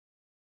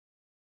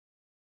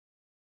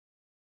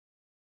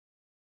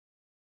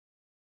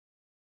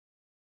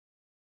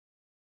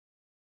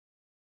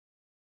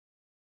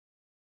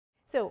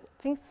So,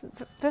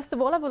 first of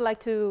all, I would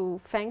like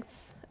to thanks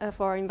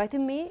for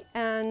inviting me.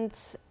 And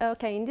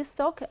okay, in this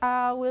talk,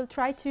 I will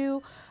try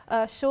to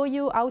show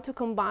you how to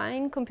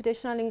combine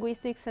computational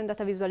linguistics and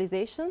data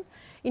visualization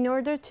in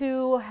order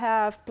to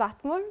have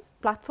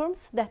platforms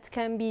that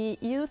can be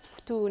used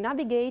to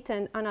navigate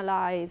and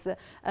analyze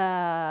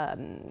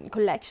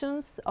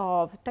collections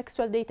of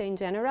textual data in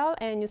general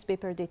and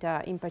newspaper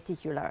data in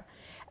particular.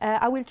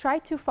 I will try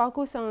to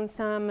focus on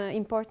some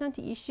important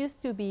issues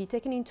to be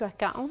taken into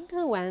account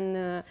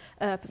when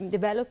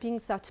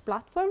developing such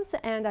platforms,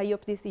 and I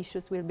hope these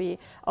issues will be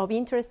of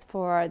interest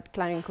for the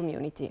CLARIN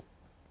community.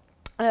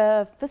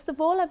 First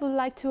of all, I would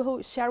like to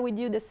share with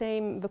you the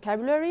same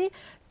vocabulary,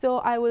 so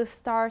I will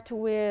start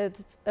with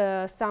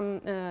some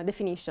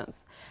definitions.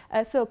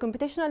 So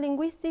computational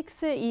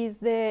linguistics is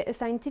the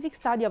scientific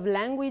study of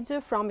language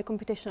from a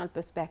computational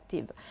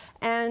perspective.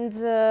 And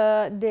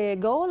the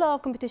goal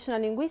of computational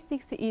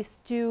linguistics is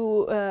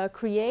to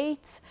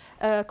create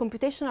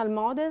computational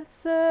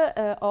models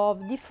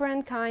of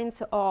different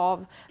kinds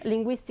of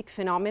linguistic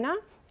phenomena,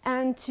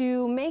 and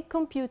to make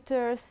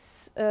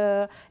computers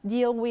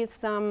deal with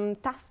some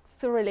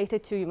tasks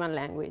related to human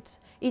language.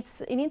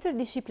 It's an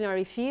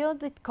interdisciplinary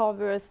field. It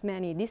covers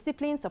many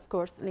disciplines, of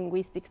course,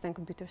 linguistics and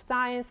computer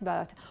science,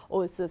 but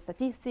also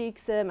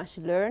statistics,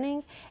 machine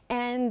learning,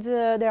 and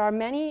there are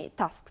many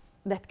tasks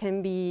that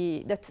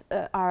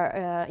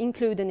are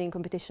included in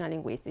computational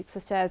linguistics,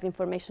 such as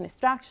information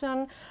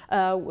extraction,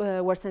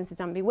 word sense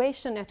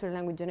ambiguation, natural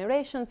language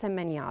generations, and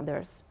many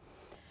others.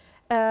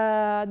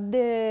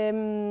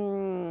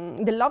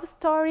 The love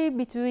story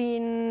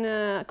between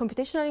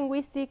computational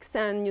linguistics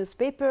and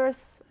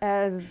newspapers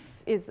has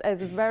a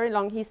very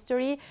long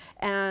history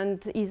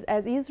and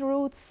has its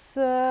roots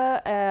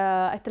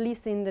at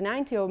least in the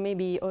 90s or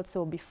maybe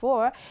also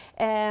before.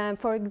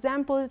 For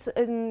example,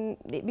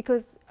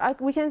 because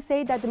we can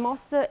say that the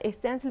most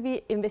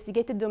extensively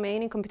investigated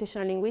domain in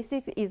computational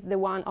linguistics is the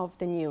one of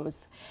the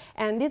news.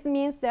 And this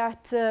means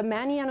that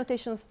many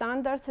annotation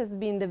standards has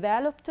been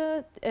developed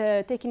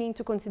taking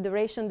into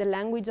consideration the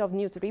language of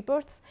news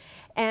reports.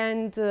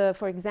 And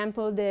for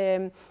example,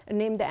 the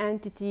named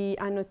entity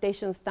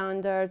annotation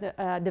standard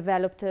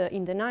developed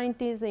in the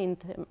 90s in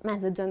the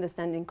Message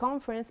Understanding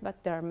Conference, but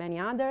there are many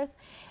others.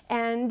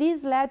 And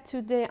this led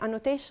to the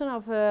annotation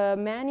of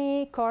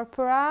many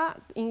corpora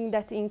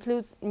that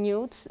includes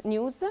news.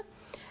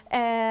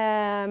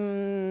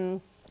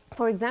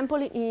 For example,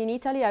 in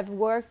Italy, I've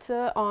worked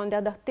on the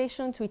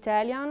adaptation to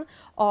Italian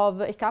of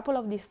a couple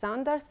of these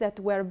standards that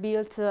were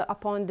built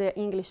upon the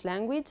English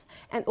language,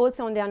 and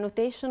also on the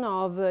annotation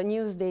of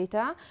news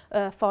data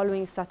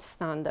following such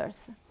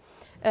standards.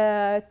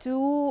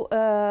 To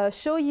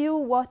show you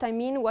what I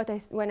mean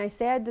when I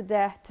said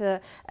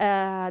that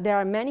there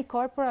are many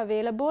corpora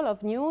available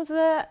of news,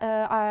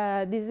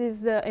 this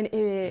is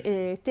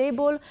a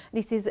table.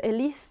 This is a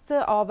list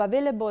of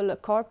available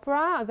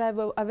corpora,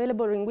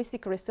 available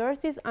linguistic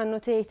resources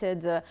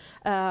annotated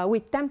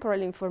with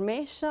temporal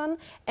information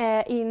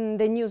in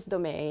the news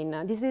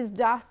domain. This is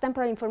just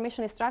temporal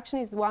information extraction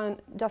is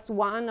just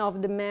one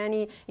of the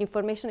many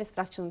information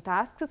extraction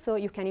tasks, so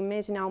you can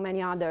imagine how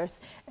many others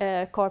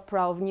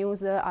corpora of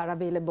news are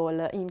available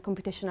in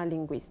computational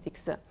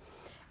linguistics.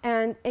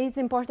 And it's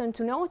important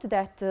to note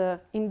that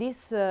in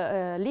this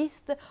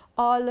list,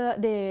 all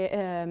the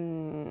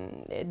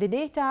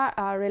data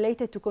are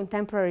related to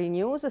contemporary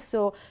news,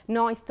 so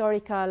no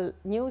historical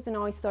news,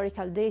 no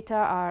historical data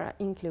are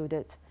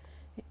included.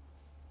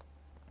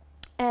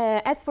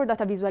 As for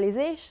data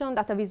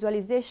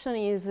visualization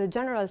is a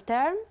general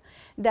term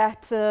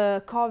that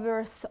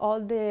covers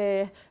all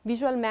the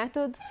visual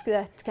methods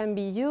that can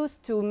be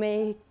used to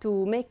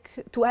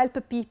help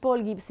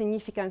people give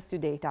significance to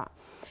data.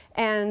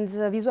 And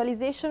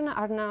visualization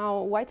are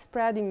now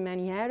widespread in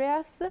many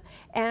areas,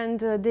 and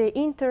the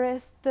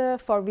interest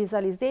for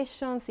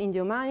visualizations in the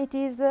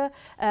humanities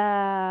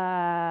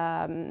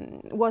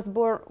was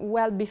born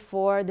well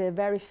before the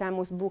very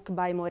famous book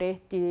by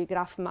Moretti,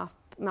 Graph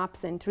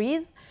Maps and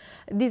Trees.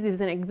 This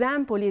is an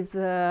example, is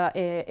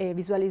a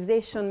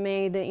visualization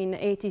made in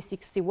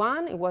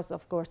 1861. It was,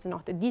 of course,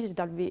 not a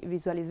digital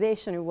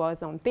visualization, it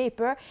was on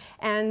paper,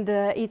 and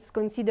it's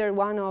considered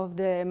one of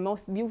the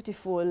most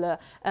beautiful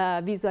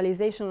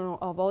visualization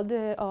of all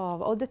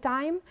the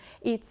time.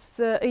 It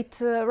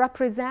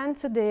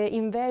represents the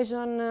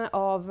invasion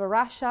of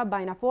Russia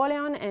by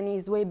Napoleon and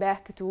his way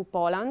back to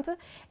Poland.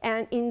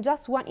 And in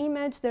just one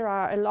image, there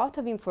are a lot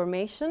of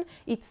information.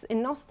 It's a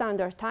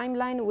non-standard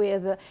timeline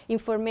with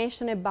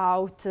information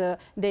about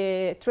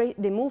the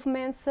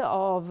movements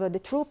of the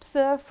troops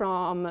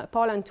from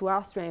Poland to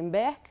Austria and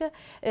back,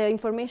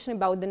 information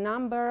about the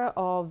number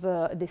of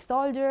the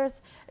soldiers,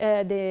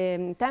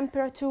 the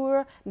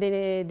temperature,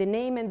 the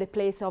name and the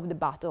place of the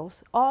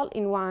battles, all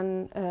in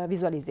one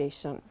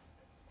visualization.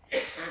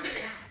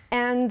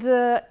 And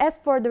as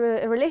for the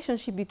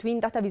relationship between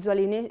data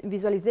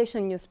visualization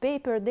and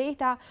newspaper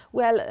data,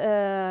 well,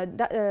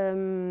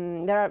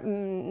 there are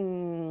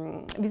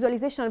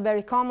visualization are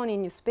very common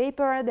in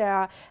newspaper.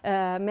 There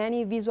are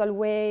many visual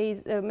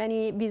ways,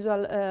 many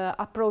visual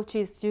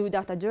approaches to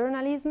data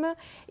journalism.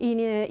 In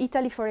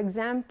Italy, for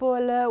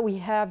example, we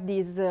have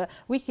this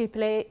wiki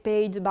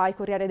page by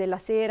Corriere della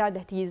Sera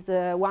that is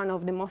one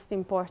of the most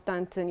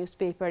important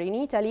newspaper in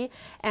Italy,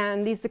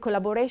 and this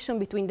collaboration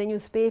between the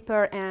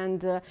newspaper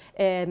and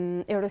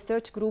a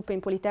research group in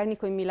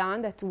Politecnico in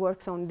Milan that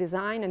works on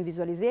design and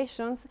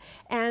visualizations.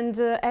 And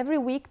every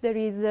week there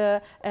is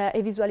a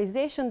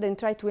visualization that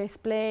try to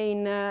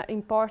explain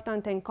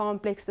important and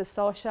complex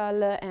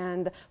social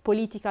and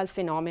political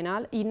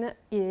phenomena in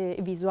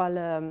a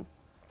visual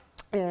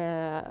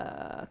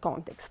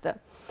context.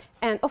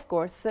 And of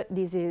course,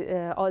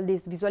 all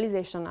these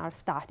visualizations are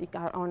static,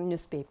 are on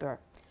newspaper.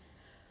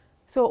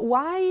 So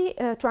why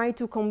try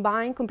to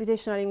combine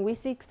computational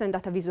linguistics and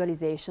data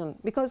visualization?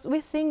 Because we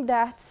think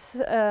that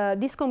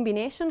this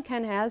combination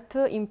can help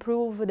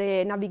improve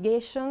the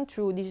navigation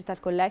through digital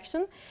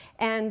collection,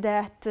 and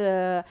that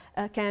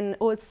can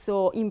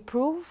also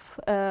improve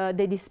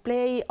the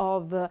display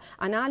of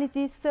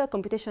analysis,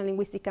 computational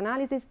linguistic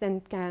analysis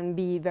that can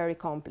be very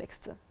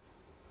complex.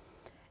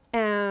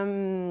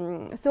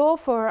 So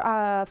for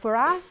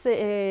us,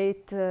 in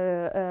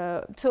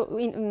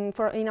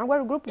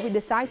our group, we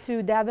decide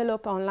to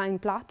develop online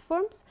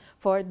platforms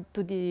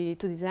to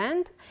this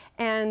end.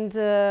 And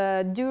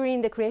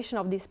during the creation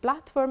of this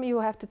platform, you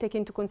have to take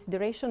into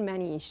consideration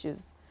many issues.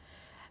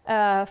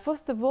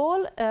 First of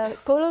all,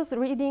 close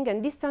reading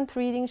and distant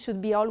reading should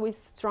be always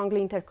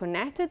strongly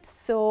interconnected,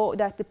 so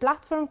that the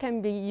platform can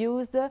be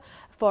used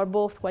for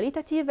both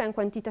qualitative and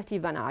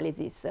quantitative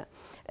analysis.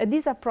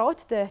 This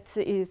approach that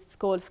is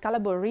called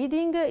scalable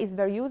reading is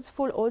very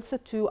useful also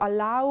to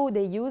allow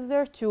the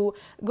user to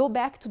go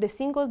back to the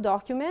single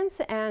documents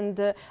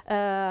and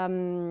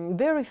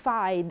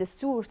verify the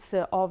source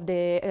of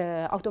the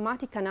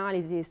automatic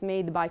analysis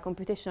made by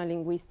computational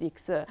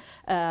linguistics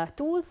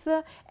tools,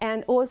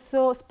 and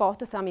also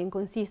spot some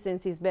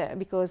inconsistencies,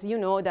 because you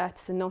know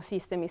that no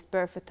system is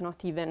perfect,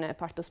 not even a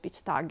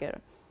part-of-speech tagger.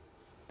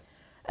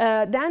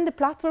 Then the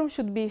platform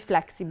should be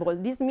flexible.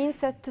 This means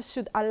that it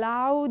should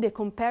allow the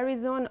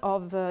comparison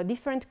of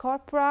different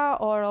corpora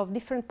or of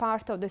different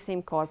parts of the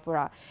same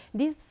corpora.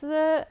 This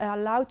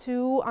allows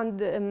to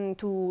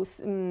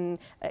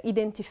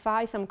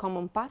identify some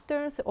common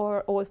patterns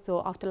or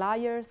also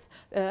outliers,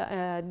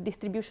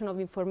 distribution of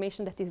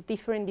information that is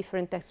different in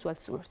different textual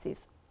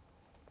sources.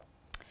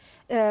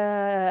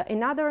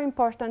 Another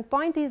important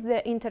point is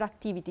the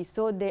interactivity.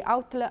 So the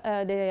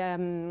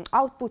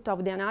output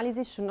of the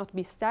analysis should not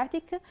be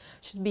static,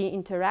 should be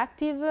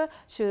interactive.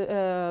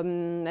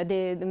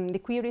 The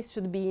queries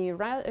should be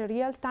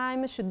real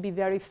time. Should be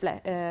very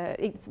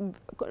it's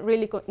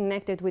really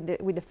connected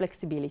with the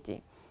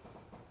flexibility.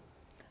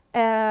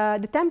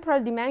 The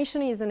temporal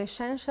dimension is an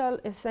essential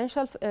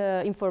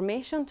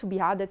information to be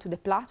added to the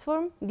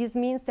platform. This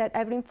means that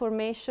every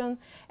information,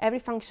 every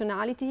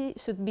functionality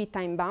should be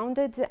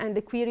time-bounded, and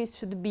the queries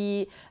should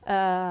be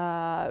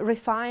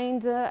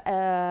refined,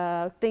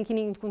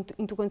 taking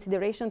into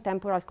consideration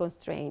temporal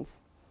constraints.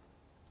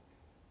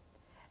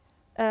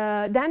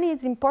 Then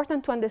it's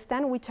important to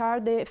understand which are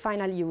the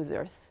final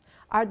users.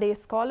 Are they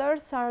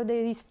scholars? Are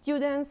they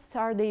students?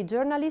 Are they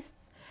journalists?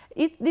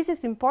 This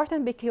is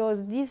important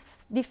because these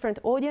different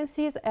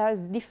audiences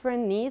have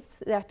different needs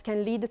that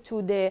can lead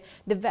to the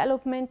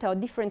development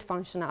of different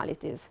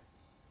functionalities.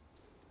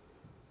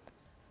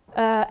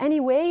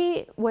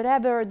 Anyway,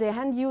 whatever the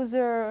end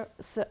users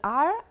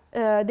are,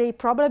 they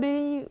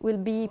probably will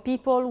be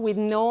people with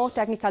no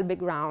technical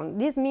background.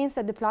 This means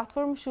that the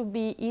platform should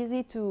be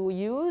easy to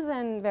use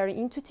and very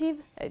intuitive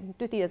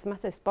as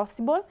much as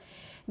possible.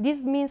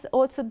 This means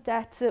also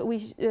that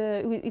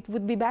it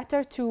would be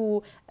better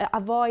to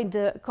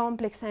avoid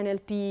complex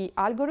NLP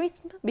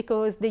algorithms,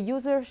 because the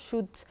user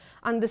should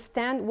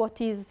understand what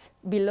is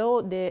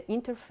below the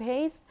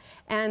interface,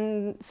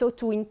 and so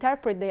to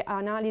interpret the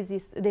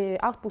analysis, the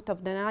output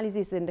of the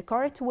analysis in the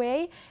correct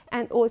way,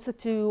 and also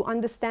to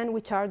understand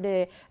which are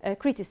the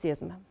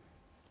criticisms.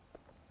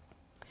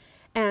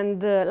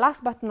 And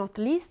last but not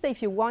least,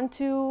 if you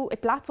want a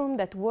platform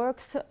that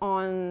works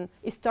on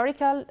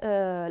historical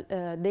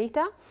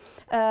data,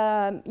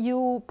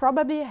 you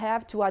probably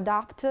have to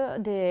adapt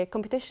the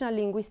computational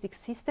linguistic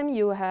system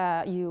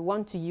you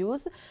want to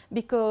use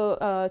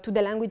to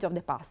the language of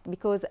the past.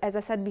 Because, as I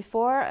said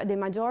before, the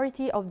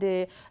majority of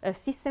the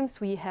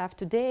systems we have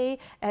today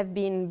have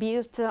been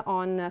built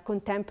on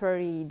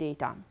contemporary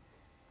data.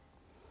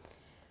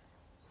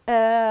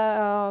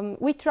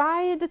 We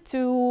tried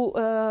to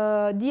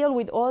deal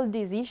with all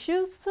these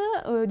issues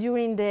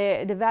during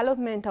the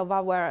development of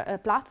our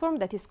platform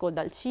that is called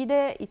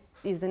Alcide. It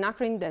is an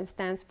acronym that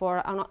stands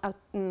for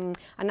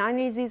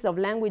Analysis of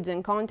Language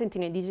and Content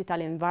in a Digital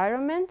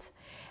Environment.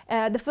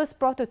 The first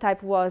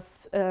prototype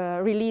was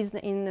released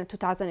in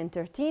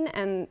 2013,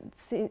 and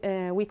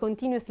we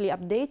continuously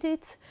update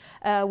it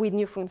with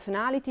new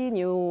functionality,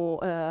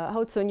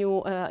 also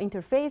new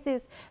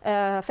interfaces,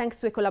 thanks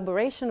to a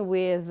collaboration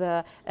with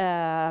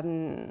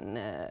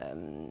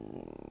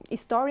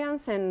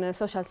historians and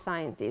social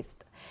scientists.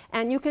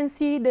 And you can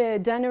see the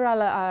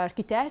general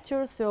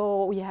architecture.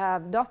 So we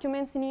have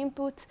documents in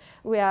input,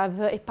 we have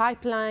a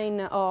pipeline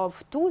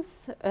of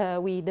tools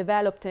we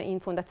developed in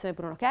Fondazione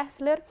Bruno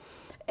Kessler,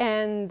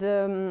 and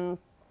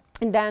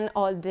then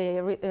all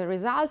the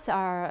results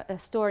are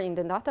stored in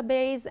the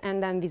database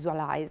and then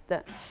visualized.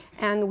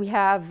 And we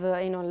have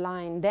an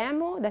online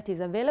demo that is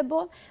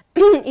available.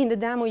 In the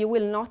demo, you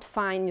will not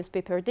find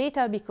newspaper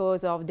data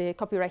because of the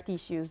copyright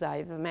issues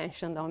I've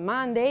mentioned on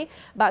Monday,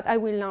 but I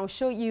will now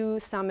show you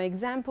some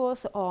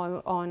examples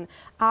on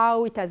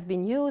how it has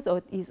been used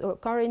or is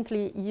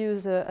currently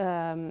used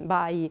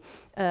by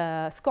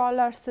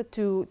scholars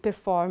to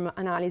perform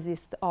analysis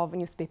of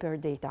newspaper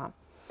data.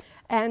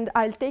 And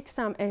I'll take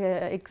some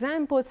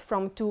examples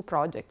from two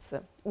projects.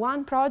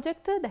 One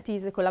project that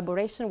is a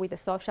collaboration with a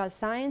social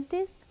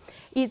scientist.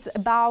 It's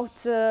about,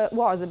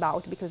 was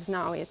about, because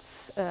now it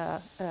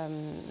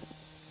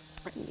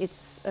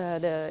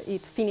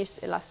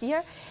finished last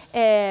year.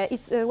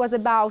 It was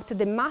about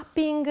the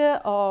mapping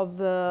of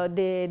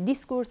the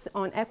discourse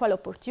on equal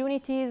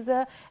opportunities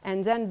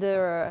and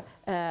gender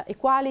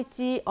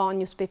equality on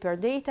newspaper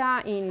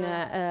data in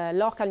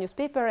local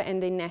newspaper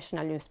and in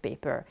national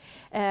newspaper.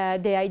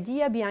 The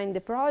idea behind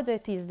the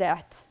project is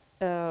that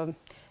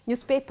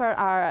newspapers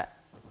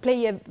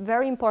play a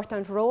very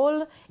important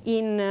role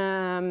in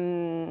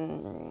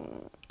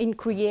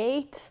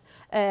create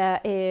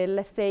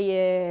let's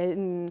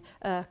say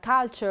a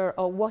culture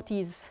of what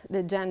is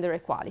the gender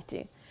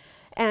equality.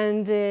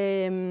 And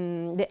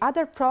the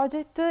other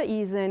project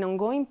is an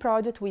ongoing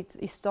project with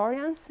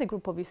historians, a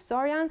group of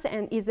historians,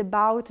 and is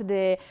about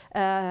the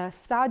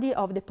study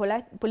of the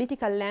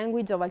political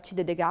language of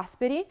Alcide De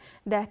Gasperi,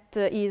 that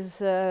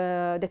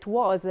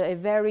was a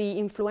very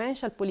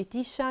influential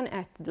politician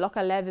at the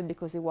local level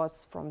because he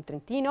was from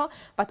Trentino,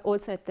 but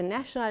also at the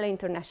national and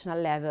international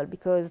level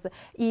because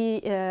he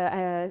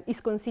is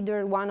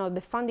considered one of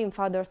the founding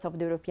fathers of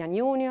the European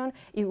Union.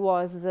 He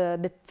was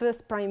the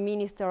first Prime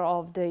Minister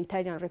of the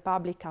Italian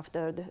Republic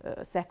after the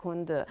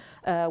Second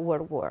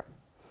World War.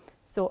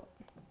 So,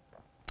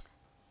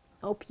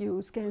 hope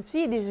you can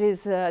see this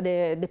is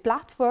the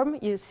platform.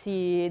 You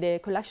see the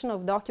collection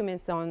of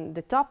documents on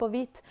the top of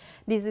it.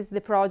 This is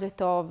the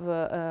project of,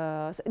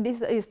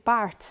 this is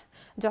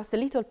just a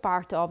little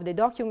part of the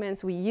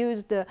documents we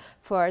used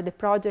for the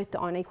project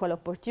on equal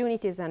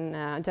opportunities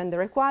and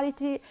gender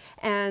equality.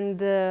 And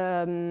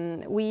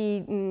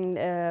we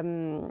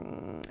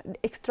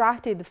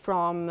extracted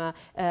from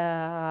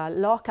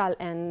local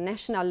and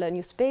national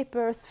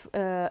newspapers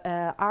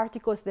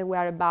articles that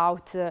were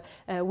about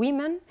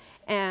women,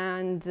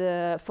 and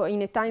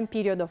in a time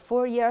period of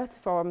 4 years,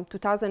 from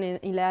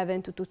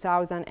 2011 to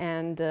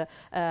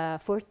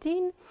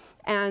 2014.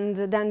 And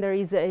then there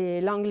is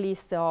a long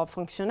list of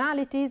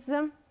functionalities.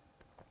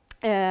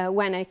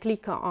 When I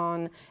click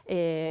on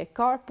a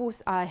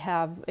corpus, I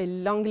have a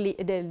long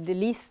the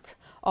list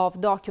of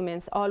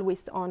documents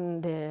always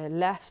on the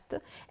left,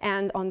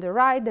 and on the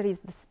right there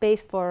is the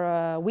space for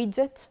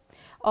widgets.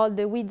 All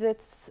the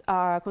widgets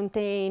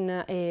contain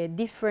a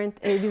different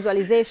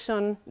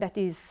visualization that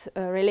is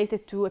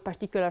related to a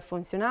particular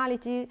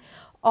functionality.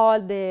 All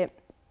the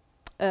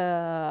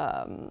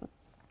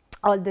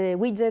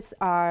widgets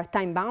are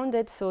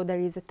time-bounded, so there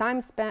is a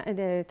time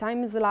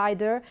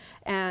slider,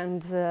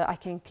 and I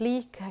can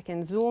click, I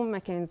can zoom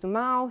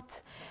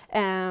out,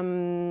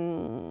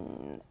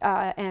 and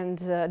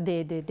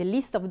the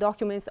list of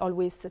documents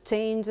always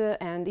change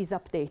and is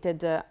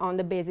updated on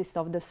the basis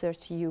of the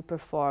search you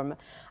perform.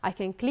 I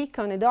can click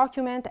on a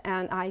document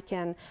and I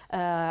can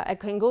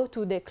go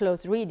to the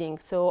close reading,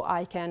 so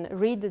I can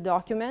read the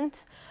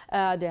document,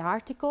 the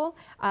article.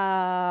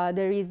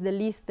 There is the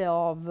list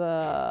of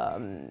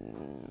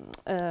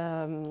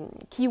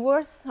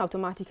keywords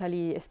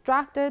automatically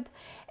extracted,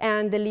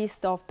 and the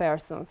list of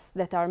persons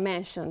that are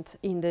mentioned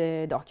in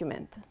the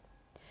document.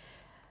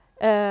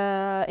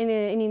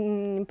 An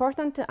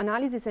important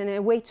analysis and a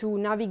way to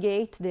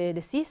navigate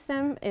the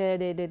system,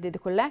 the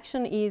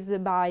collection, is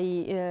by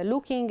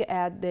looking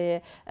at the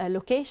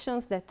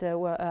locations that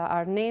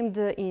are named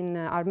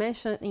are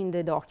mentioned in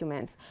the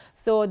documents.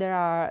 So there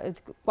are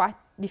quite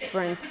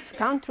different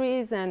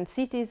countries and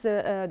cities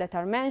that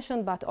are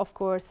mentioned, but of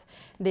course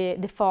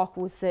the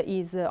focus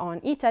is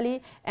on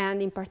Italy, and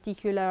in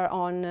particular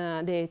on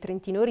the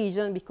Trentino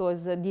region,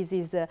 because this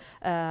is a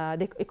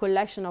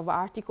collection of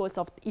articles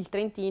of Il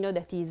Trentino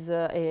that is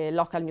a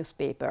local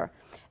newspaper.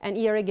 And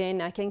here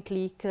again I can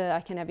click,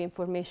 I can have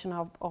information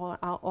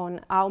on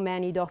how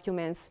many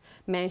documents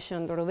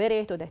mentioned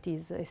Rovereto, that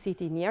is a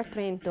city near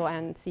Trento,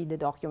 and see the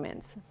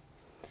documents.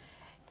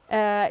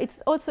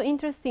 It's also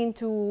interesting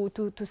to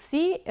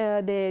see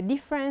the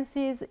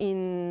differences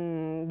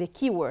in the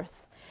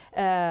keywords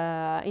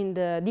in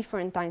the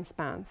different time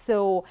spans.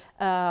 So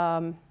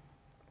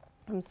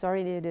I'm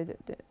sorry,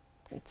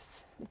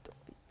 it's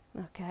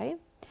okay.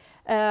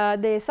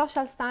 The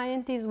social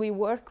scientist we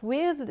work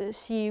with,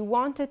 she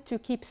wanted to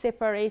keep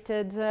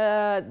separated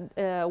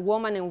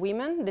woman and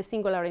women, the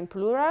singular and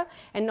plural,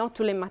 and not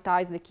to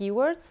lemmatize the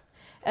keywords.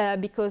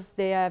 Because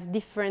they have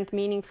different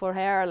meaning for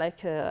her,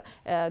 like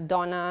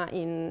donna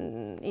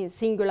in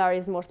singular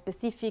is more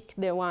specific,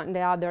 the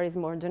other is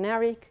more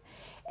generic.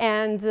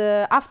 And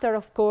after,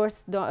 of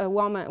course, the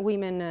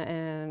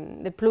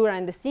women, the plural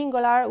and the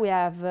singular, we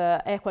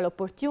have equal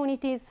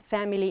opportunities,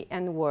 family,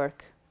 and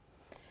work.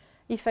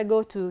 If I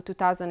go to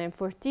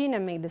 2014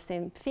 and make the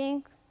same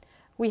thing,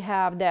 we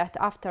have that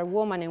after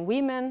woman and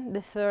women,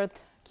 the third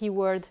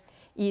keyword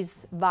is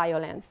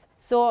violence.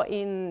 So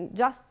in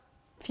just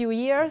few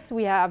years,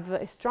 we have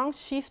a strong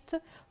shift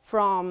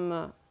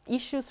from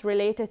issues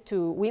related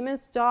to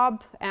women's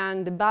job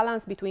and the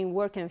balance between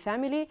work and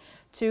family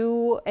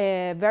to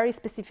a very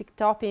specific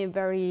topic,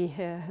 very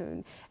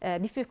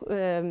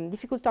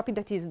difficult topic,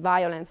 that is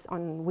violence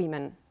on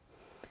women.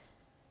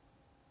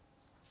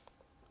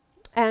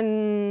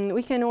 And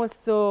we can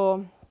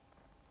also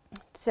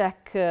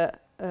check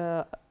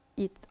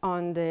it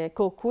on the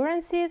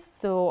co-occurrences.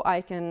 So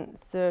I can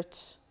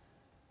search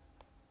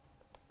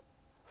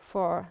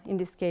for, in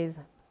this case,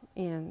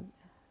 in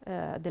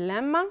the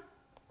lemma,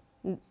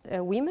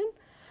 women,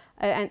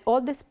 and all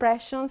the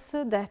expressions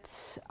that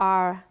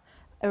are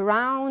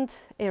around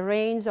a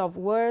range of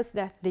words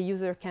that the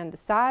user can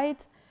decide.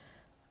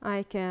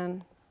 I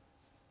can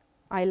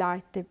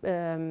highlight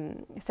the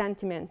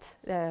sentiment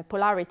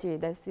polarity,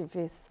 that if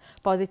it's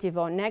positive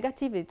or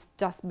negative. It's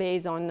just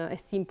based on a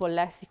simple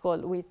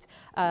lexical with,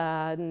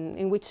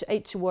 in which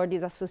each word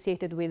is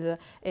associated with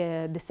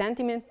the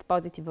sentiment,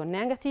 positive or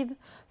negative.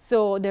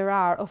 So there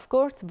are, of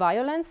course,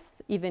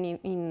 violence, even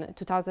in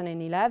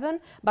 2011,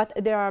 but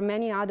there are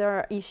many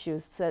other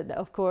issues,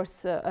 of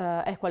course,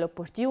 equal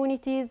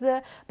opportunities,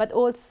 but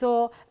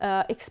also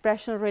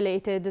expression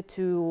related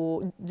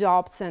to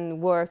jobs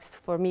and works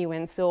for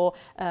women. So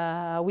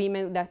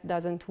women that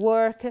doesn't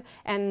work,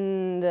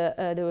 and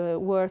the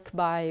work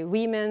by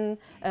women,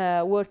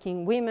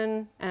 working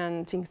women,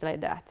 and things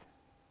like that.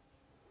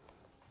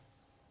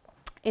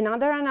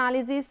 Another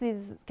analysis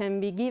can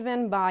be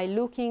given by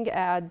looking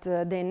at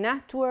the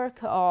network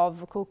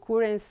of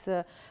co-occurrence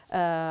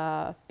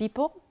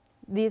people.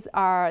 These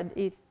are,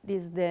 it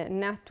is the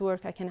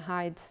network. I can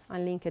hide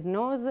unlinked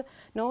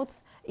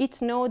nodes.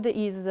 Each node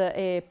is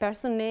a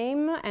person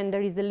name, and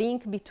there is a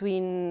link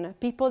between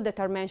people that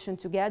are mentioned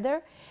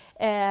together.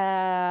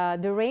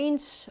 The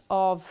range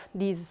of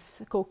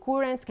these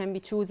co-occurrence can be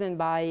chosen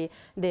by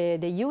the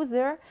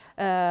user.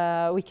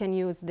 We can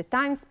use the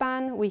time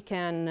span. We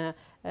can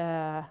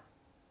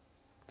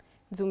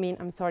zoom in.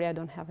 I'm sorry, I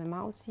don't have a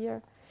mouse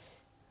here.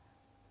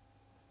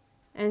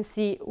 And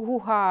see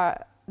who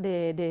are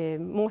the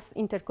most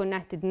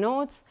interconnected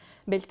nodes.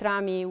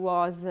 Beltrami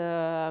was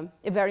a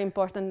very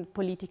important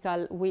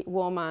political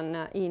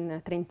woman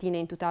in Trentino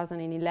in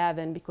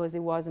 2011 because he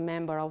was a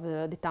member of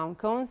the town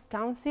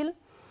council.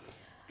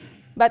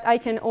 But I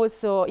can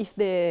also, if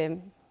the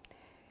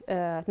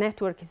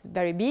network is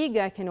very big,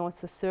 I can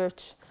also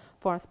search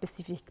for a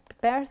specific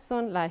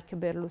person like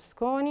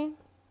Berlusconi.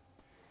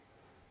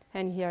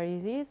 And here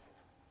it is.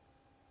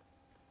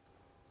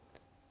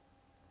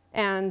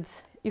 And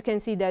you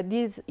can see that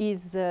this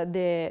is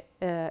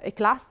a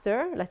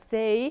cluster, let's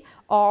say,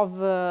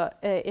 of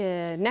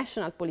a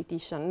national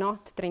politician,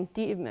 not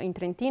in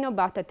Trentino,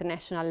 but at the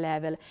national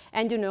level.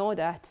 And you know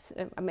that,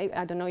 maybe,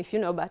 I don't know if you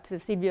know, but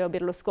Silvio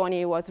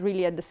Berlusconi was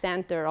really at the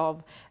center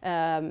of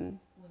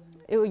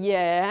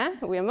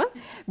women,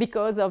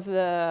 because of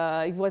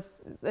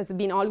has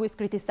been always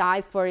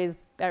criticized for his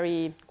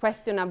very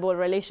questionable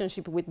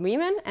relationship with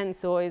women, and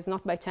so it's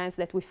not by chance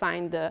that we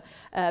find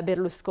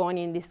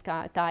Berlusconi in this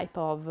type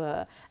of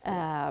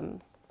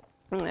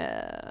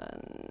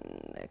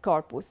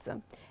corpus.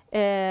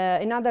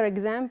 Another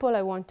example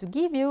I want to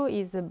give you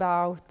is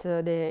about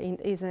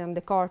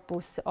the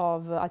corpus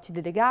of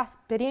Alcide De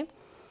Gasperi.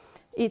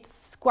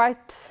 It's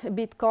quite a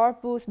big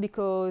corpus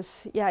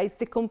because, yeah, it's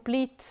the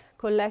complete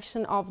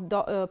collection of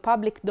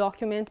public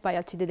documents by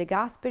Alcide De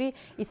Gasperi.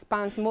 It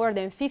spans more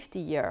than 50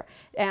 years,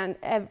 and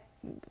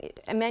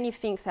many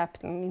things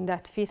happened in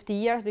that 50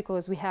 years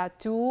because we had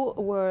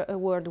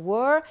World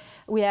War,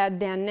 we had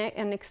the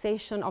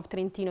annexation of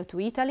Trentino to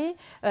Italy,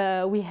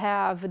 we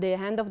have the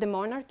end of the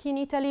monarchy in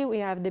Italy, we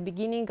have the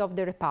beginning of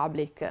the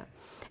Republic.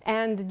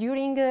 And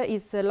during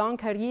his long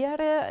career,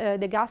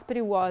 De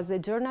Gasperi was a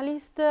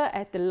journalist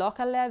at the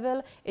local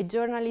level, a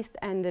journalist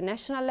at the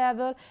national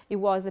level. He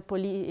was a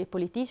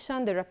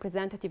politician, the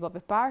representative of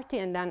a party,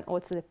 and then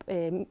also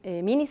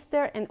a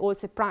minister and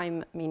also a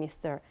prime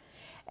minister.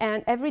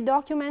 And every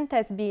document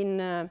has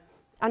been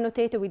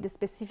annotated with the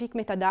specific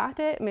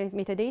metadata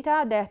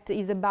that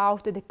is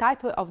about the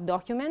type of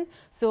document.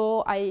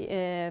 So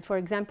for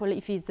example,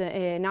 if it's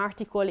an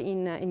article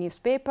in a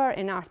newspaper,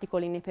 an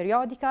article in a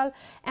periodical,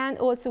 and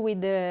also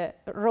with the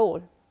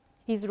role,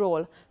 his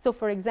role. So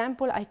for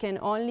example, I can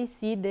only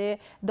see the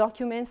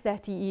documents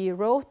that he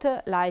wrote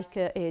like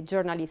a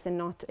journalist and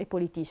not a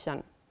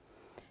politician.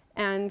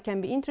 and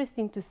can be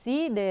interesting to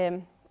see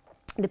the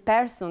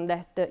person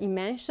that he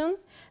mentioned.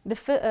 This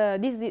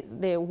is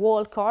the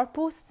whole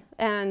corpus,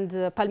 and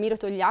Palmiro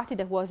Togliatti,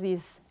 that was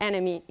his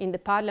enemy in the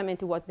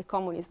parliament, who was the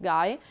communist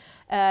guy,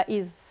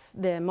 is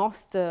the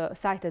most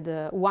cited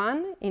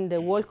one in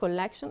the whole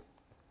collection.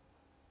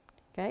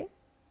 Okay,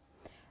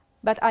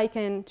 but I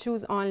can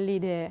choose only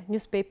the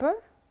newspaper.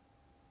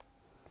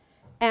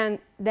 And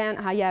then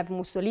I have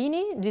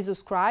Mussolini,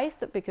 Jesus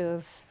Christ,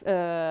 because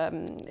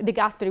De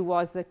Gasperi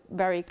was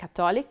very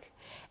Catholic.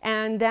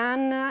 And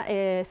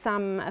then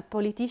some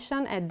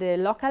politician at the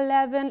local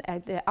level,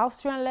 at the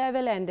Austrian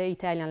level, and the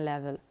Italian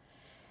level.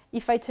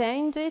 If I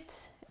change it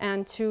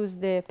and choose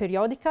the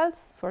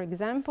periodicals, for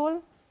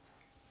example,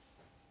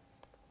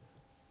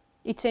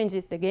 it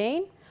changes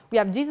again. We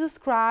have Jesus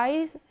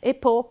Christ, a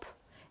Pope,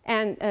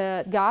 and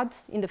God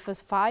in the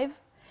first 5.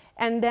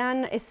 And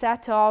then a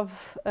set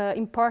of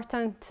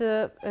important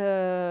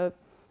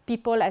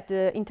people at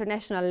the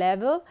international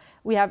level.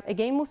 We have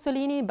again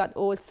Mussolini, but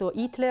also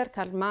Hitler,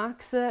 Karl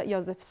Marx,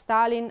 Joseph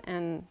Stalin,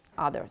 and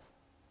others.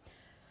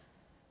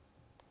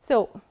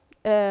 So,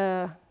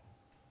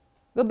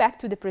 go back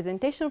to the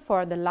presentation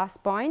for the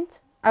last point.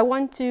 I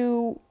want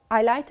to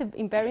highlight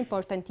a very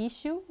important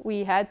issue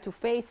we had to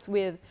face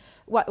with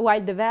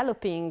while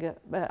developing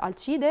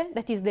Alcide,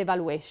 that is the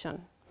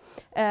evaluation.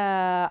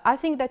 I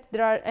think that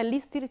there are at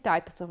least 3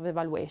 types of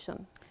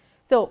evaluation.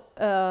 So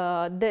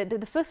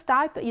the first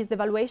type is the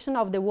evaluation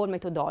of the whole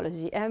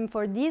methodology, and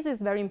for this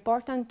it's very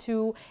important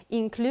to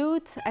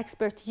include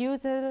expert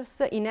users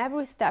in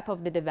every step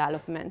of the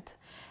development.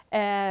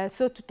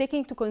 So to take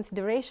into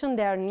consideration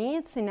their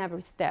needs in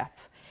every step.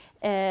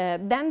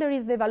 Then there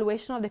is the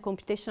evaluation of the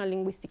computational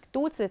linguistic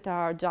tools that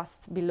are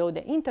just below the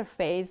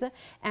interface,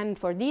 and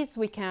for this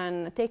we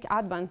can take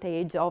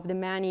advantage of the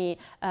many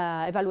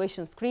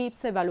evaluation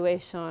scripts,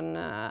 evaluation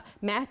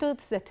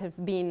methods that have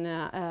been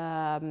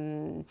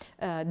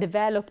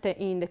developed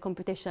in the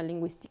computational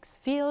linguistics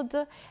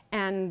field,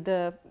 and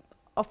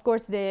of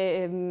course,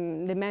 the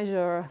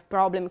major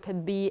problem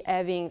could be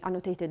having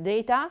annotated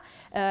data.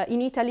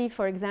 In Italy,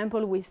 for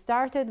example, we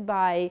started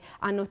by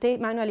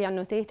manually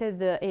annotated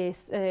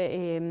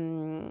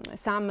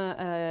some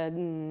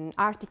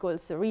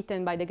articles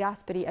written by De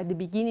Gasperi at the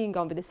beginning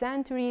of the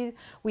century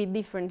with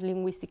different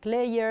linguistic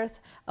layers,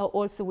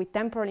 also with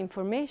temporal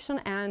information,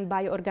 and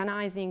by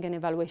organizing an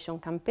evaluation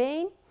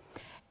campaign.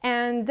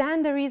 And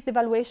then there is the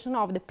evaluation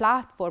of the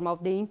platform,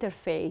 of the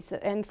interface,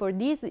 and for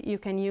this you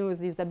can use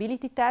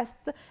usability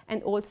tests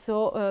and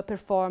also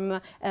perform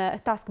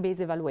task-based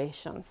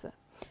evaluations.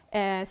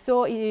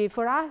 So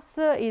for us,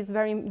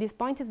 this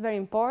point is very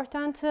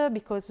important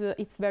because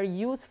it's very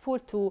useful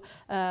to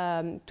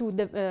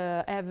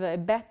have a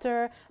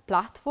better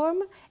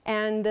platform,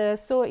 and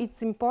so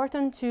it's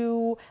important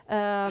to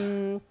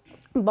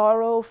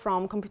borrow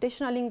from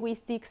computational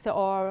linguistics,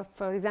 or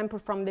for example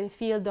from the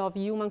field of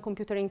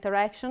human-computer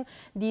interaction,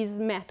 these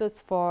methods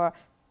for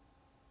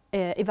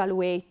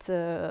evaluate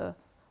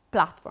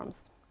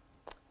platforms.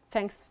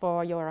 Thanks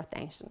for your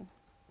attention.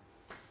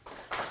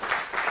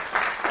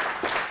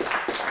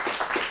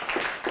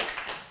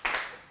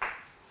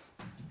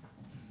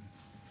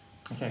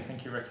 Okay,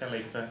 thank you,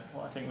 Rachele, for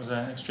what I think was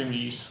an extremely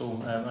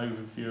useful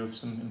overview of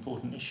some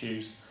important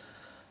issues.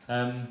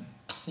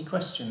 Any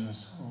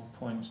questions or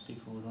points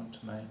people would want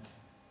to make?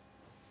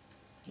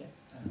 Yeah.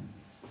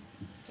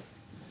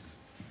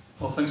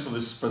 Well, thanks for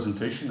this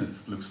presentation. It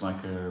looks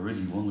like a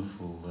really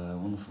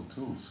wonderful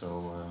tool.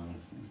 So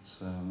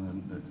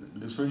it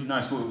looks really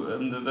nice. Well,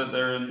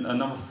 there are a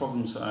number of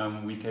problems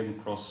we came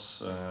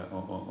across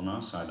on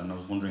our side, and I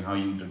was wondering how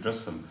you'd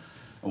address them.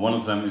 And one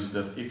of them is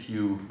that if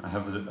you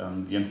have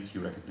the entity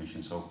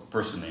recognition, so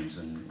person names,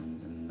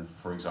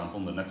 for example,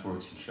 in the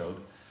networks you showed,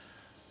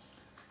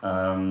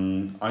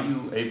 are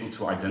you able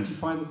to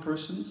identify the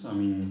persons? I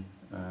mean,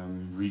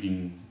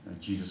 reading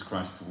Jesus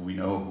Christ, we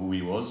know who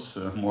he was,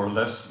 more or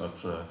less,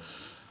 but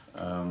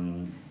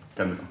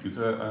can the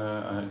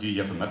computer, do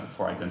you have a method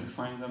for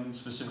identifying them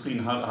specifically?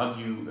 And how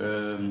do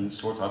you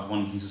sort out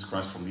one Jesus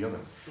Christ from the other?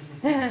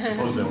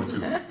 Suppose there were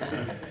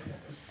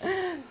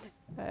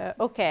 2.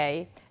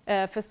 Okay.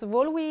 First of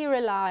all, we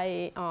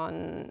rely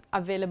on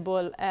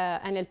available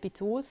NLP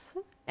tools.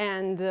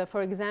 And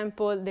for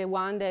example, the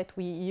one that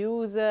we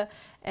use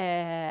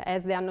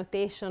as the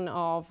annotation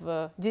of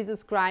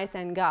Jesus Christ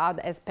and God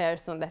as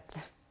person, that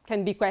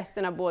can be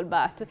questionable,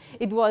 but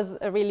it was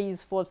really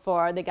useful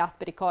for the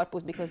Gasperi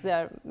corpus because they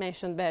are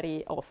mentioned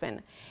very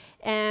often.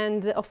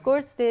 And of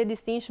course, the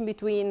distinction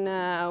between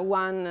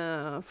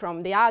one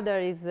from the other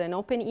is an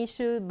open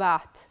issue,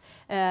 but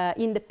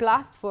in the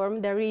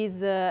platform there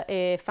is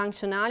a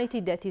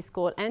functionality that is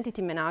called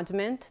entity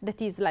management,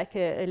 that is like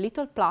a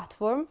little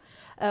platform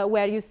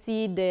where you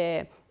see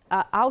the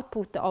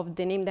output of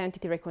the named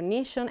entity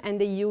recognition, and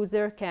the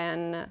user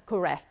can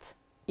correct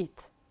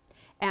it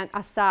and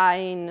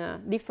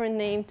assign different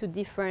name to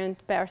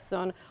different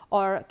person,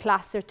 or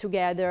cluster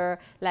together,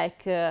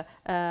 like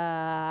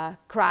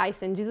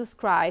Christ and Jesus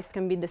Christ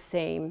can be the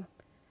same.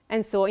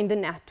 And so in the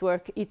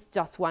network, it's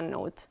just one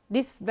node.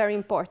 This is very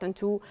important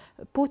to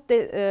put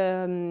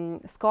the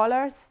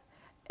scholars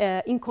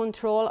in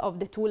control of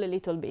the tool a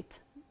little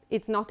bit.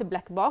 It's not a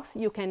black box.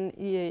 You can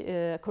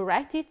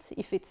correct it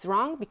if it's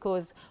wrong,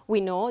 because we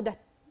know that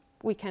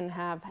we can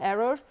have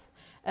errors.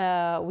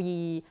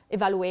 We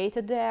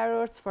evaluated the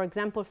errors. For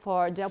example,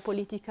 for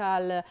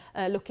geopolitical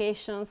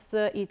locations,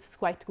 it's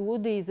quite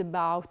good. It's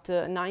about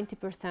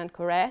 90%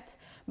 correct,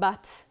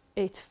 but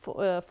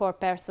for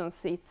persons,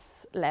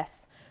 it's less.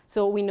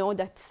 So we know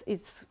that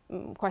it's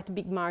quite a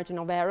big margin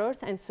of errors,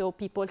 and so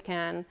people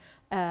can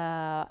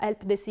help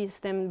the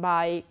system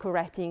by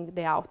correcting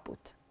the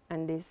output.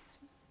 And this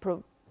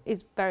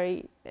is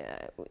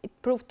it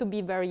proved to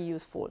be very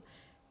useful,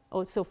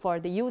 also for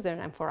the user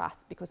and for us,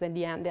 because at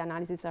the end the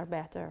analyses are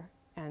better,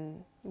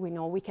 and we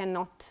know we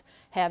cannot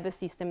have a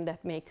system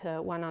that makes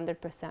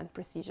 100%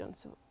 precision.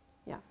 So,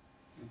 yeah.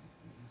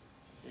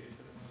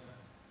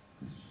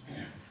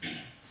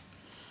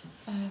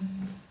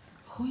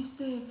 Who is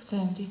the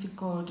scientific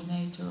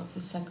coordinator of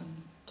the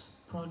second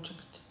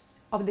project?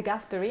 Of the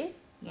Gasperi?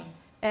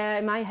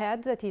 Yeah. My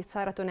head, that is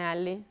Sara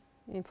Tonelli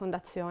in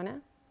Fondazione,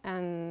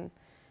 and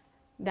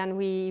then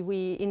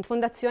in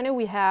Fondazione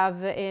we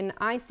have an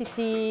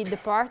ICT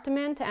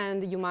department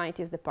and the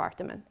humanities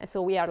department. And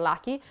so we are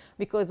lucky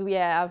because we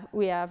have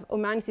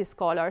humanities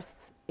scholars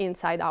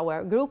inside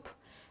our group,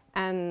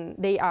 and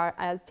they are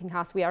helping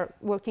us. We are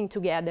working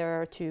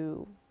together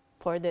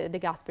for the De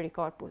Gasperi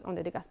corpus, on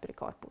the De Gasperi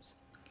corpus.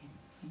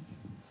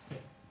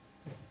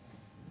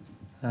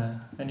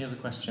 Any other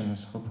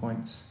questions or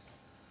points?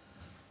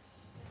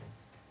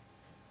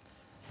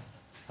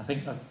 I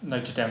think I've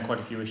noted down quite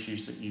a few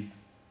issues that you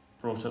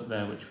brought up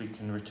there, which we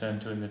can return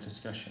to in the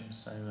discussion.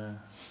 So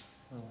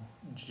we'll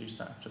introduce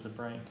that after the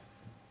break.